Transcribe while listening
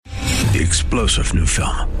The explosive new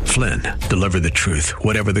film, Flynn, deliver the truth,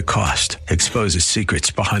 whatever the cost, exposes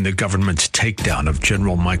secrets behind the government's takedown of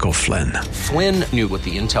General Michael Flynn. Flynn knew what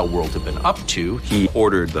the intel world had been up to. He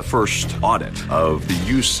ordered the first audit of the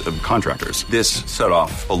use of contractors. This set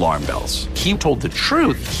off alarm bells. He told the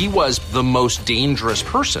truth. He was the most dangerous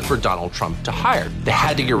person for Donald Trump to hire. They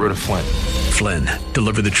had to get rid of Flynn. Flynn,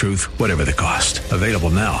 deliver the truth, whatever the cost. Available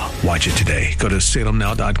now. Watch it today. Go to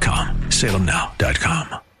salemnow.com.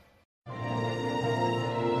 salemnow.com.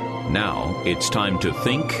 Now it's time to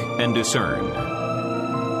think and discern.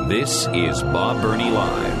 This is Bob Burney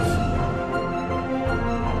Live.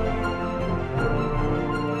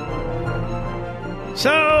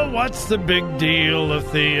 So, what's the big deal if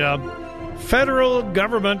the federal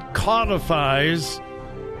government codifies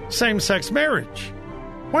same-sex marriage?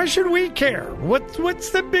 Why should we care?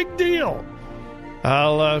 What's the big deal?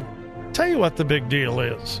 I'll tell you what the big deal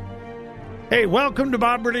is. Hey, welcome to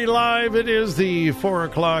Bob Burney Live. It is the 4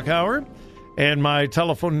 o'clock hour, and my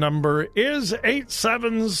telephone number is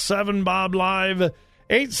 877-BOB-LIVE,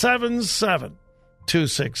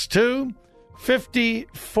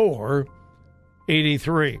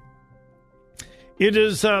 877-262-5483. It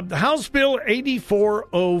is House Bill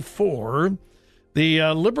 8404. The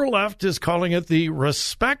liberal left is calling it the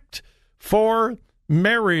Respect for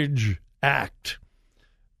Marriage Act.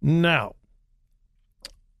 Now,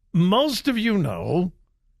 most of you know,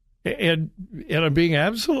 and I'm being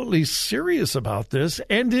absolutely serious about this,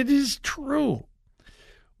 and it is true,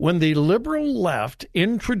 when the liberal left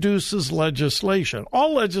introduces legislation,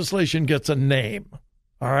 all legislation gets a name,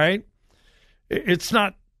 all right? It's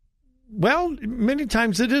not, well, many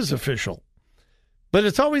times it is official, but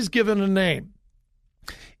it's always given a name.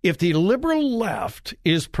 If the liberal left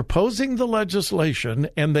is proposing the legislation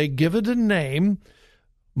and they give it a name,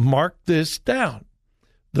 mark this down.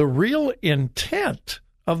 The real intent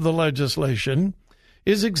of the legislation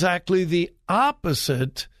is exactly the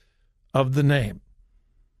opposite of the name.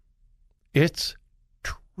 It's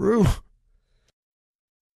true.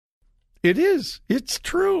 It is. It's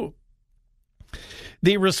true.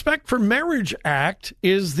 The Respect for Marriage Act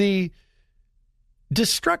is the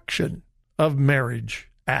Destruction of Marriage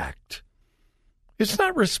Act. It's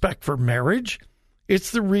not respect for marriage.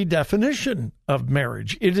 It's the redefinition of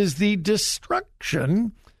marriage. It is the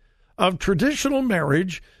destruction of traditional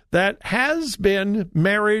marriage that has been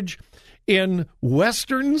marriage in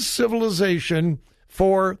Western civilization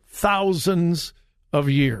for thousands of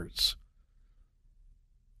years.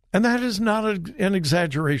 And that is not an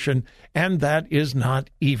exaggeration, and that is not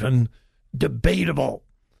even debatable.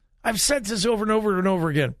 I've said this over and over and over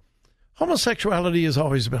again. Homosexuality has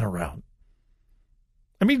always been around.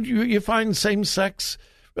 I mean, you find same-sex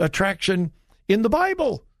attraction in the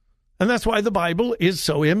Bible. And that's why the Bible is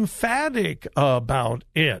so emphatic about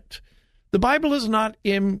it. The Bible is not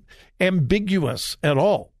ambiguous at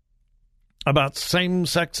all about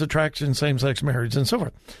same-sex attraction, same-sex marriage, and so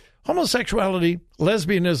forth. Homosexuality,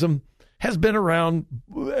 lesbianism has been around,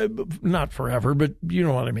 not forever, but you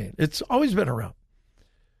know what I mean. It's always been around.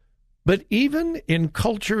 But even in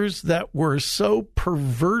cultures that were so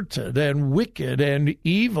perverted and wicked and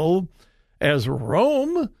evil as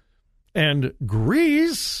Rome and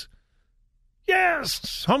Greece,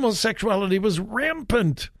 yes, homosexuality was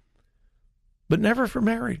rampant, but never for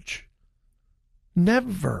marriage.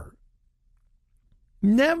 Never.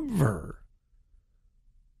 Never.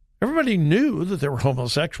 Everybody knew that there were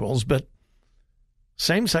homosexuals, but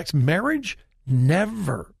same-sex marriage,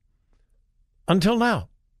 never. Until now.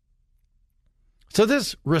 So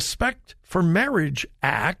this Respect for Marriage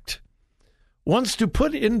Act wants to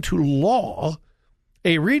put into law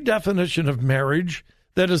a redefinition of marriage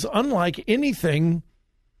that is unlike anything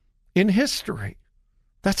in history.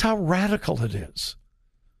 That's how radical it is.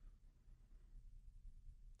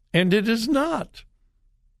 And it is not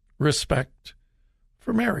respect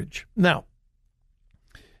for marriage. Now,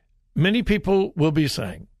 many people will be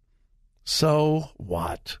saying, so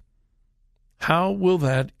what? How will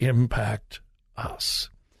that impact us?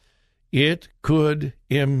 It could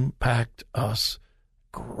impact us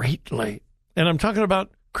greatly. And I'm talking about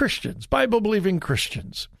Christians, Bible-believing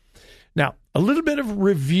Christians. Now, a little bit of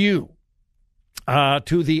review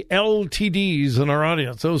to the LTDs in our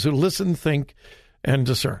audience, those who listen, think, and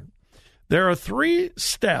discern. There are 3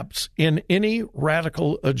 steps in any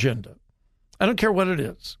radical agenda. I don't care what it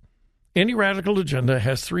is. Any radical agenda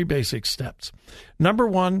has 3 basic steps. Number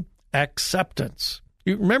 1, acceptance.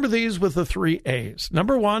 You remember these with the 3 A's.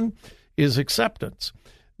 Number 1 is acceptance.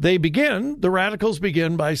 The radicals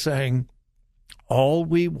begin by saying, all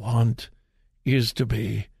we want is to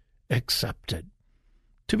be accepted.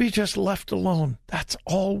 to be just left alone. That's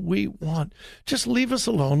all we want. Just leave us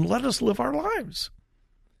alone. Let us live our lives.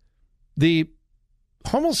 The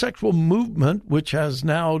homosexual movement, which has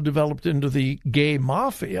now developed into the gay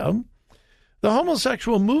mafia, the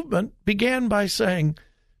homosexual movement began by saying,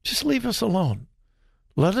 just leave us alone.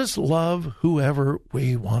 Let us love whoever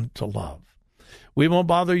we want to love. We won't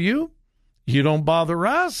bother you. You don't bother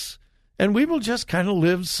us. And we will just kind of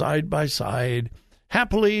live side by side,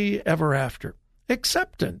 happily ever after.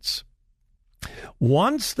 Acceptance.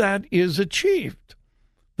 Once that is achieved,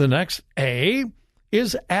 the next A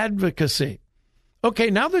is advocacy. Okay,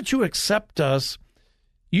 now that you accept us,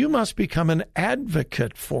 you must become an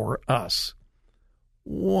advocate for us.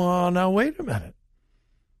 Well, now wait a minute.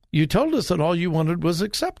 You told us that all you wanted was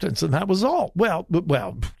acceptance, and that was all. Well,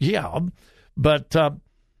 yeah, but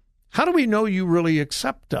how do we know you really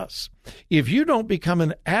accept us? If you don't become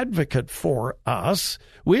an advocate for us,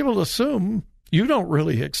 we will assume you don't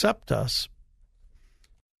really accept us.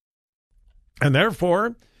 And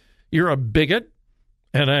therefore, you're a bigot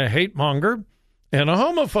and a hate monger and a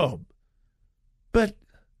homophobe. But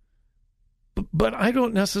I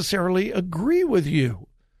don't necessarily agree with you.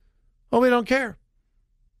 Oh, we don't care.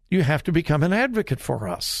 You have to become an advocate for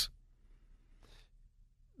us.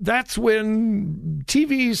 That's when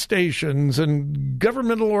TV stations and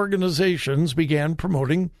governmental organizations began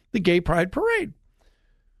promoting the Gay Pride Parade.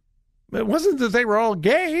 It wasn't that they were all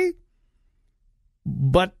gay,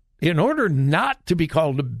 but in order not to be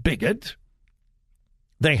called a bigot,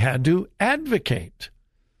 they had to advocate.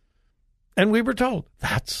 And we were told,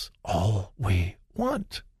 that's all we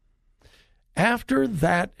want. After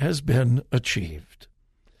that has been achieved,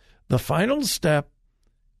 the final step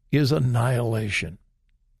is annihilation.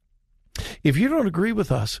 If you don't agree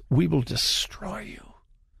with us, we will destroy you.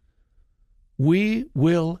 We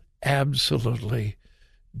will absolutely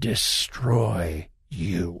destroy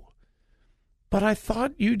you. But I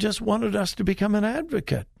thought you just wanted us to become an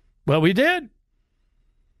advocate. Well, we did.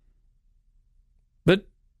 But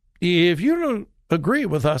if you don't agree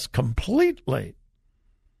with us completely,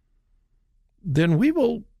 then we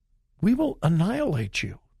will annihilate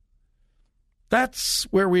you. That's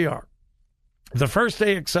where we are. The first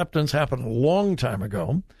A, acceptance, happened a long time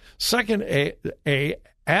ago. Second A,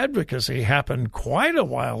 advocacy, happened quite a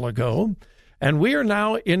while ago. And we are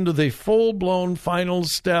now into the full-blown final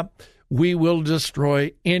step. We will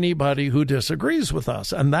destroy anybody who disagrees with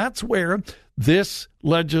us. And that's where this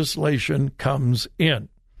legislation comes in.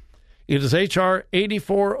 It is H.R.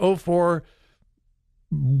 8404,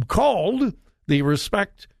 called the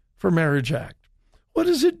Respect for Marriage Act. What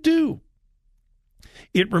does it do?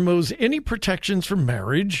 It removes any protections from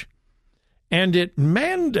marriage, and it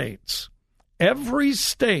mandates every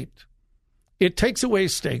state. It takes away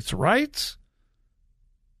states' rights,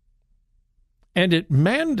 and it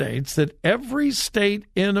mandates that every state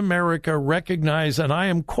in America recognize, and I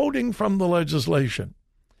am quoting from the legislation,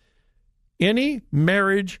 any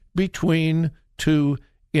marriage between two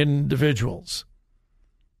individuals.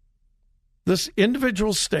 This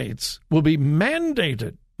individual states will be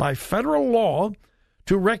mandated by federal law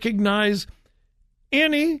to recognize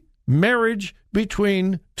any marriage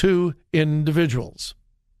between two individuals.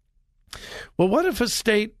 Well, what if a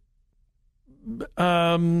state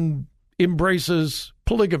embraces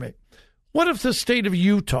polygamy? What if the state of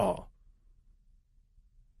Utah,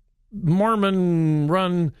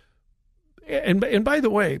 Mormon-run, and by the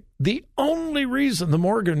way, the only reason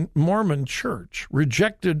the Mormon Church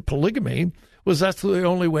rejected polygamy was that's the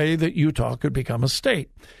only way that Utah could become a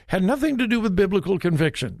state. Had nothing to do with biblical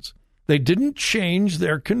convictions. They didn't change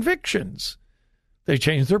their convictions. They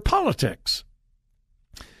changed their politics.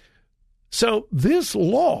 So this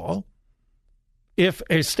law, if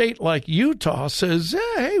a state like Utah says,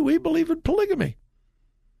 hey, we believe in polygamy,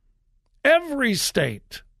 every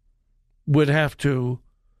state would have to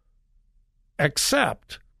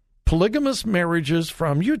accept polygamous marriages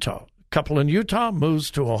from Utah. A couple in Utah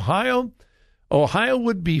moves to Ohio. Ohio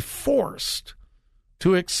would be forced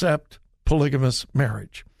to accept polygamous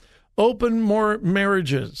marriage. Open more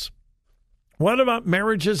marriages. What about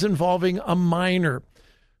marriages involving a minor?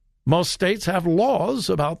 Most states have laws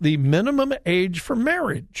about the minimum age for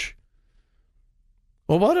marriage.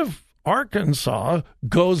 Well, what if Arkansas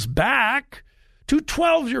goes back to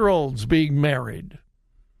 12-year-olds being married?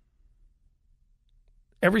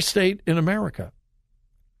 Every state in America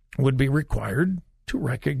would be required to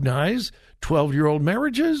recognize 12-year-old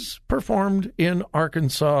marriages performed in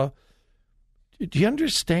Arkansas. Do you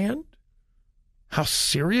understand how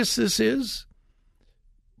serious this is?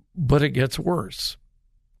 But it gets worse.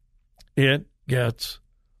 It gets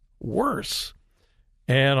worse.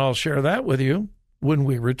 And I'll share that with you when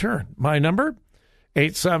we return. My number,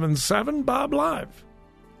 877-BOB-LIVE,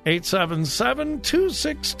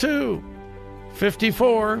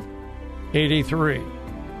 877-262-5483.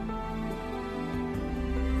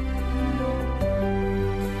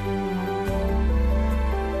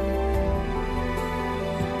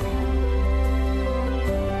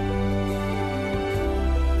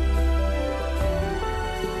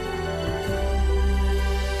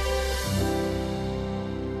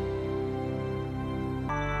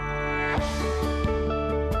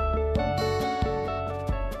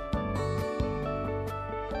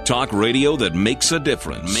 Talk radio that makes a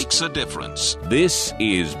difference. Makes a difference. This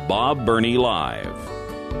is Bob Burney Live.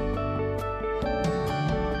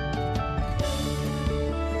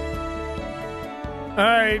 All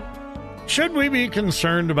right. Should we be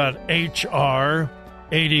concerned about H.R.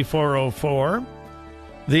 8404?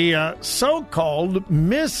 The so-called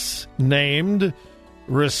misnamed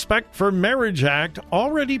Respect for Marriage Act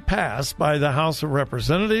already passed by the House of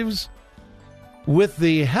Representatives with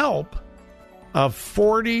the help of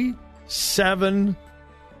 47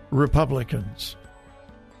 Republicans.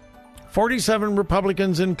 47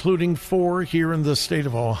 Republicans, including 4 here in the state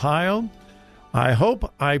of Ohio. I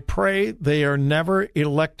hope, I pray they are never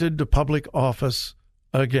elected to public office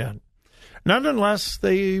again. Not unless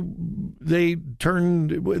they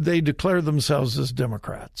declare themselves as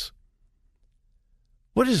Democrats.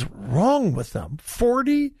 What is wrong with them?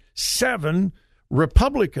 47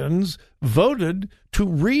 Republicans voted to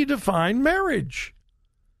redefine marriage.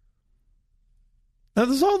 Now,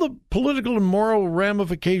 there's all the political and moral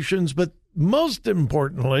ramifications, but most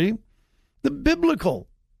importantly, the biblical.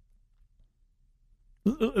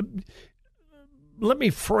 Let me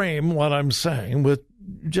frame what I'm saying with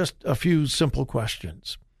just a few simple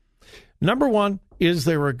questions. Number one, is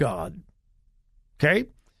there a God? Okay?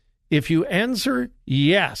 If you answer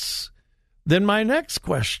yes, then my next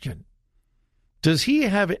question, does he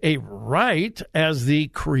have a right as the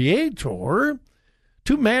creator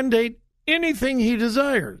to mandate anything he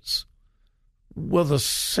desires? Well, the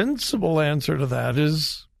sensible answer to that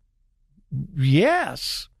is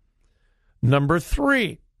yes. Number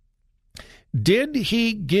 3, did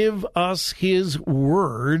he give us his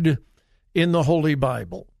word in the Holy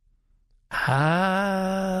Bible?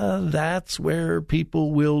 That's where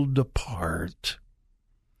people will depart.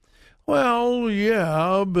 Well,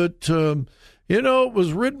 yeah, but it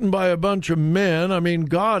was written by a bunch of men. I mean,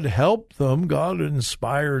 God helped them. God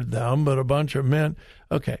inspired them, but a bunch of men.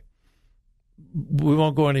 Okay. We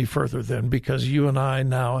won't go any further then because you and I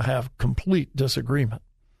now have complete disagreement.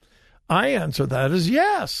 I answer that as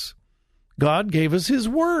yes. God gave us his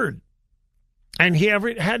word. And he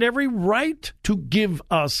had every right to give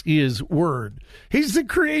us his word. He's the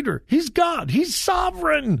creator. He's God. He's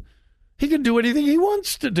sovereign. He can do anything he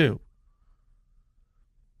wants to do.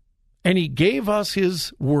 And he gave us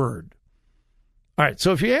his word. All right,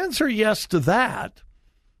 so if you answer yes to that,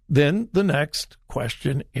 then the next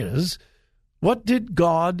question is, what did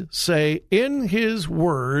God say in his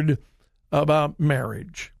word about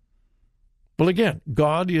marriage? Well, again,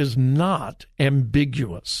 God is not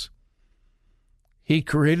ambiguous. He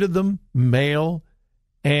created them male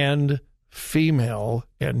and female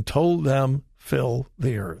and told them, fill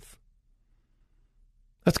the earth.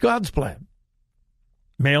 That's God's plan.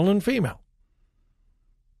 Male and female.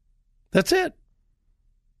 That's it.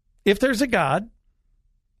 If there's a God,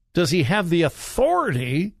 does he have the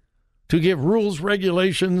authority to give rules,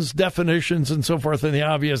 regulations, definitions, and so forth? And the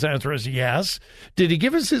obvious answer is yes. Did he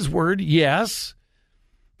give us his word? Yes.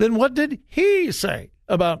 Then what did he say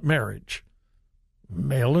about marriage?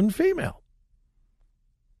 Male and female.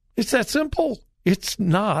 It's that simple. It's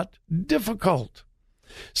not difficult.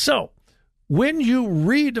 So, when you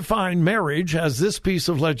redefine marriage, as this piece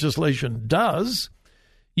of legislation does,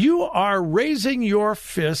 you are raising your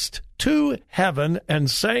fist to heaven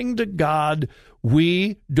and saying to God,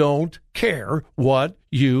 we don't care what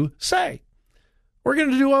you say. We're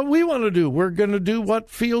going to do what we want to do. We're going to do what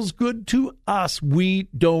feels good to us. We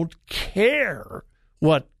don't care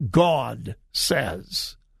what God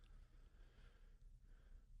says.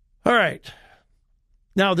 All right.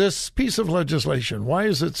 Now, this piece of legislation, why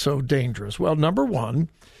is it so dangerous? Well, number one,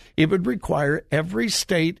 it would require every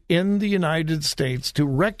state in the United States to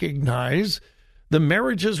recognize the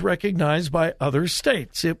marriages recognized by other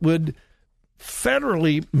states. It would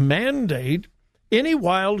federally mandate any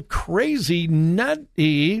wild, crazy,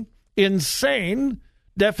 nutty, insane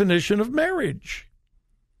definition of marriage.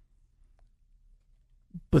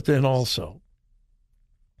 But then also,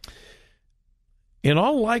 in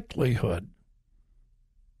all likelihood,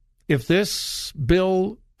 if this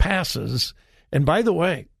bill passes, and by the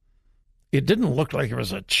way, it didn't look like there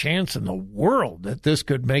was a chance in the world that this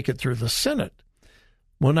could make it through the Senate.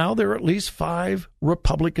 Well, now there are at least 5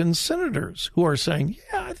 Republican senators who are saying,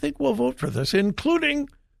 yeah, I think we'll vote for this, including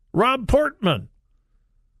Rob Portman.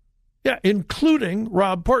 Yeah, including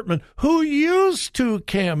Rob Portman, who used to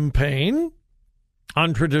campaign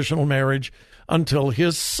on traditional marriage until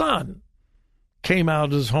his son came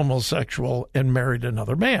out as homosexual and married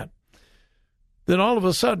another man. Then all of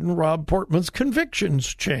a sudden, Rob Portman's convictions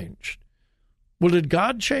changed. Well, did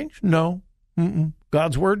God change? No.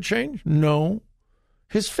 God's word changed? No.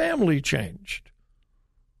 His family changed.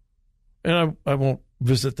 And I won't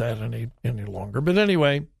visit that any longer. But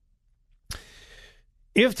anyway,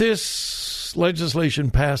 if this legislation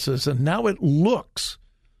passes, and now it looks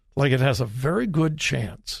like it has a very good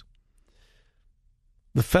chance,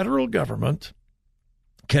 the federal government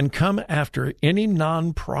can come after any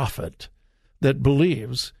nonprofit that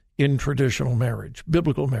believes in traditional marriage,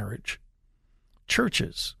 biblical marriage.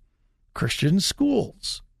 Churches, Christian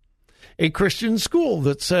schools. A Christian school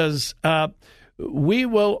that says, we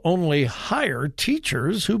will only hire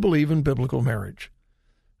teachers who believe in biblical marriage.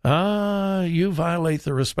 You violate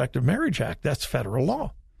the Respect of Marriage Act. That's federal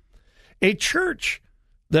law. A church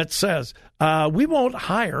that says, we won't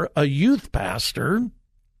hire a youth pastor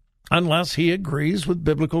unless he agrees with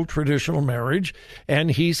biblical traditional marriage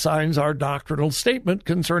and he signs our doctrinal statement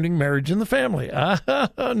concerning marriage and the family.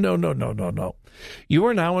 No. You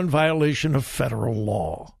are now in violation of federal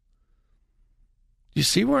law. You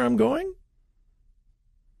see where I'm going?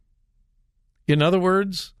 In other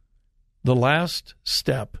words, the last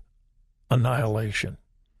step, annihilation.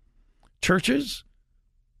 Churches,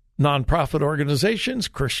 nonprofit organizations,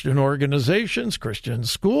 Christian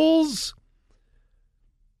schools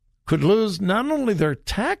could lose not only their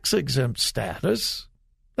tax-exempt status,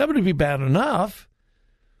 that would be bad enough,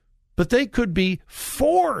 but they could be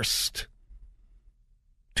forced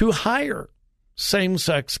to hire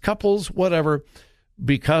same-sex couples, whatever,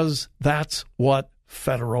 because that's what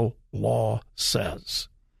federal law says.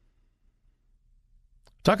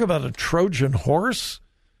 Talk about a Trojan horse.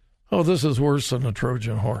 Oh, this is worse than a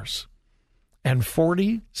Trojan horse. And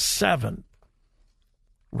 47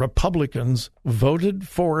 Republicans voted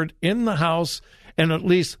for it in the House, and at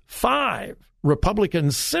least 5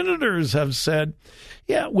 Republican senators have said,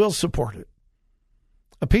 yeah, we'll support it.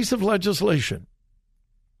 A piece of legislation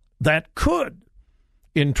that could,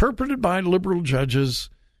 interpreted by liberal judges,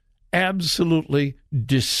 absolutely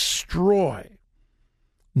destroy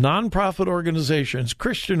nonprofit organizations,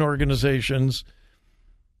 Christian organizations,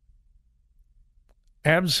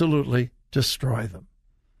 absolutely destroy them.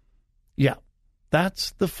 Yeah,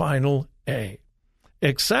 that's the final A.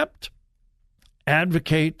 Accept,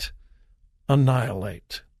 advocate,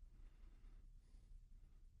 annihilate.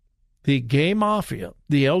 The gay mafia,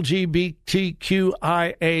 the LGBTQIA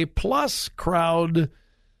plus crowd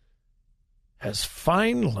has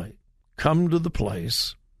finally come to the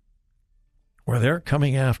place where they're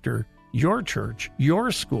coming after your church,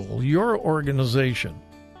 your school, your organization.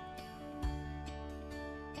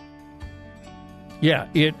 Yeah,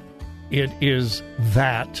 it is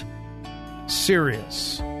that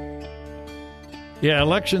serious. Yeah,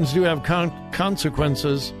 elections do have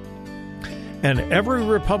consequences, and every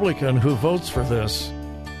Republican who votes for this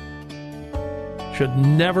should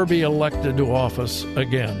never be elected to office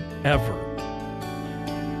again, ever.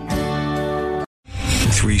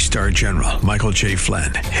 3-star General Michael J.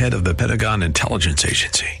 Flynn, head of the Pentagon Intelligence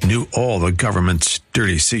Agency, knew all the government's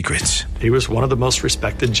dirty secrets. He was one of the most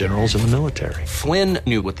respected generals in the military. Flynn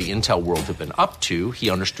knew what the intel world had been up to.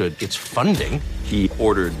 He understood its funding. He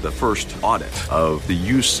ordered the first audit of the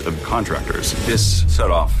use of contractors. This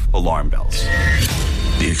set off alarm bells.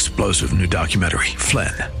 The explosive new documentary,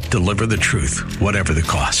 Flynn, Deliver the Truth, Whatever the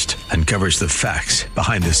Cost, uncovers the facts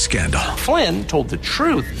behind this scandal. Flynn told the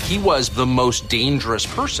truth. He was the most dangerous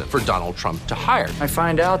person for Donald Trump to hire. I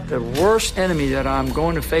find out the worst enemy that I'm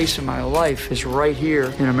going to face in my life is right here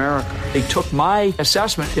in America. They took my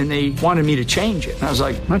assessment and they wanted me to change it. And I was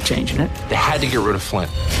like, I'm not changing it. They had to get rid of Flynn.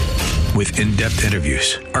 With in-depth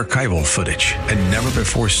interviews, archival footage, and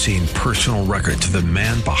never-before-seen personal records of the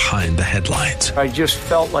man behind the headlines. I just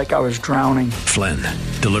felt like I was drowning. Flynn,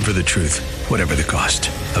 Deliver the Truth, Whatever the Cost.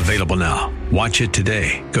 Available now. Watch it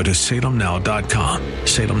today. Go to salemnow.com.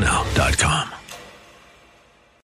 salemnow.com.